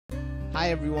Hi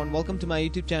everyone, welcome to my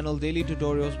YouTube channel Daily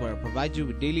Tutorials, where I provide you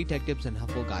with daily tech tips and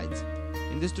helpful guides.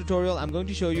 In this tutorial, I'm going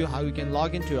to show you how you can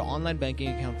log into your online banking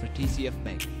account for TCF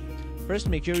Bank. First,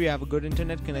 make sure you have a good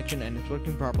internet connection and it's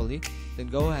working properly. Then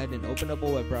go ahead and open up a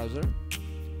web browser.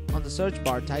 On the search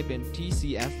bar, type in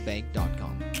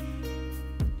tcfbank.com.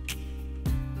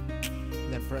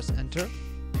 Then press enter.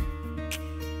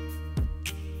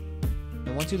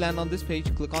 And once you land on this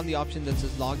page, click on the option that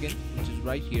says login, which is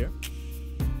right here.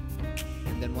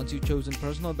 And then once you've chosen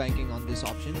personal banking on this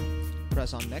option,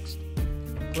 press on next.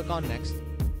 Click on next.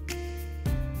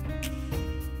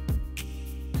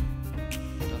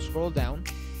 Now scroll down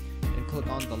and click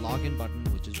on the login button,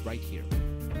 which is right here.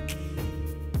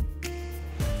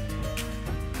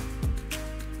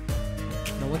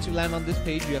 Now once you land on this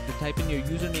page, you have to type in your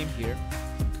username here,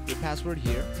 your password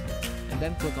here, and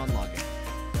then click on login.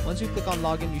 Once you click on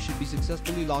login, you should be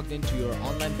successfully logged into your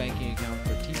online banking account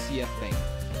for TCF Bank.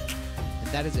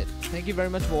 And that is it. Thank you very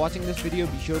much for watching this video.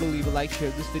 Be sure to leave a like,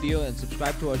 share this video, and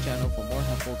subscribe to our channel for more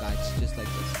helpful guides just like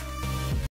this.